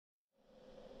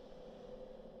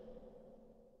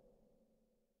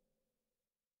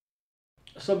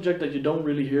A subject that you don't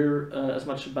really hear as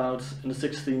much about in the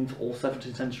 16th or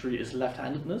 17th century is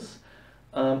left-handedness.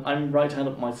 I'm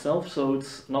right-handed myself, so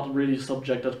it's not really a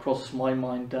subject that crosses my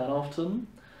mind that often.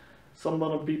 Some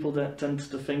other people that tend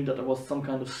to think that there was some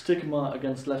kind of stigma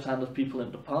against left-handed people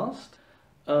in the past.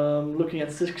 Looking at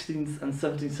 16th and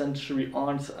 17th century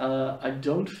art, I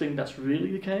don't think that's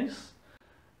really the case.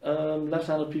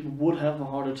 Left-handed people would have a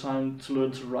harder time to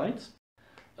learn to write,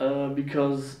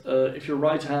 because if you're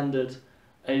right-handed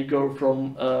and you go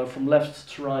from left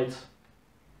to right,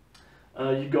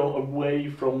 you go away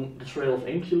from the trail of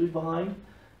ink you leave behind.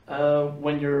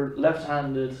 When you're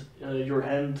left-handed, your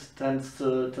hand tends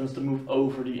to move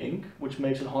over the ink, which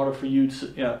makes it harder for you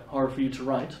to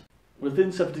write.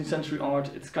 Within 17th century art,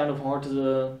 it's kind of hard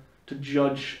to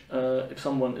judge if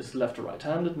someone is left or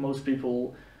right-handed. Most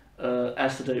people,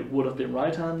 as today, would have been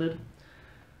right-handed.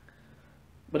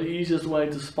 But the easiest way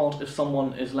to spot if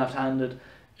someone is left-handed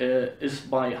is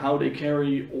by how they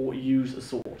carry or use a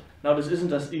sword. Now, this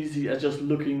isn't as easy as just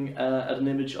looking at an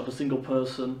image of a single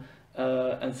person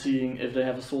and seeing if they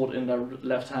have a sword in their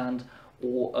left hand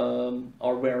or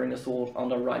are wearing a sword on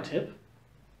their right hip.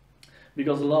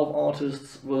 Because a lot of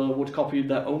artists would copy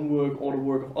their own work or the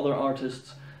work of other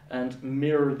artists and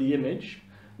mirror the image,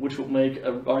 which would make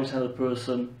a right-handed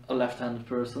person a left-handed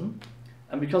person.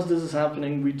 And because this is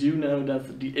happening, we do know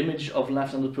that the image of a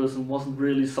left-handed person wasn't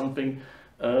really something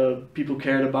people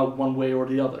cared about one way or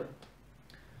the other.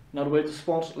 Now, the way to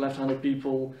spot left-handed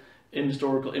people in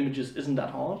historical images isn't that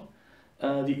hard.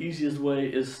 The easiest way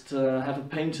is to have a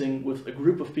painting with a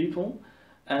group of people,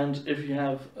 and if you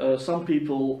have some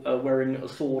people wearing a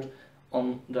sword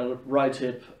on their right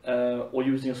hip or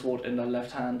using a sword in their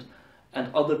left hand,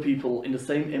 and other people in the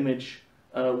same image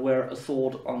wear a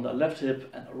sword on their left hip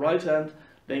and the right hand,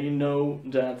 then you know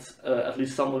that at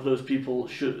least some of those people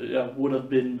would have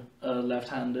been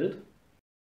left-handed.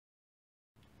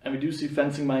 And we do see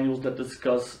fencing manuals that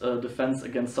discuss defense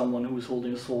against someone who is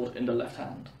holding a sword in the left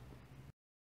hand.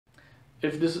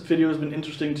 If this video has been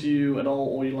interesting to you at all,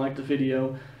 or you like the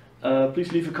video,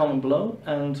 please leave a comment below.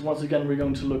 And once again, we're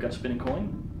going to look at spinning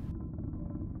coin.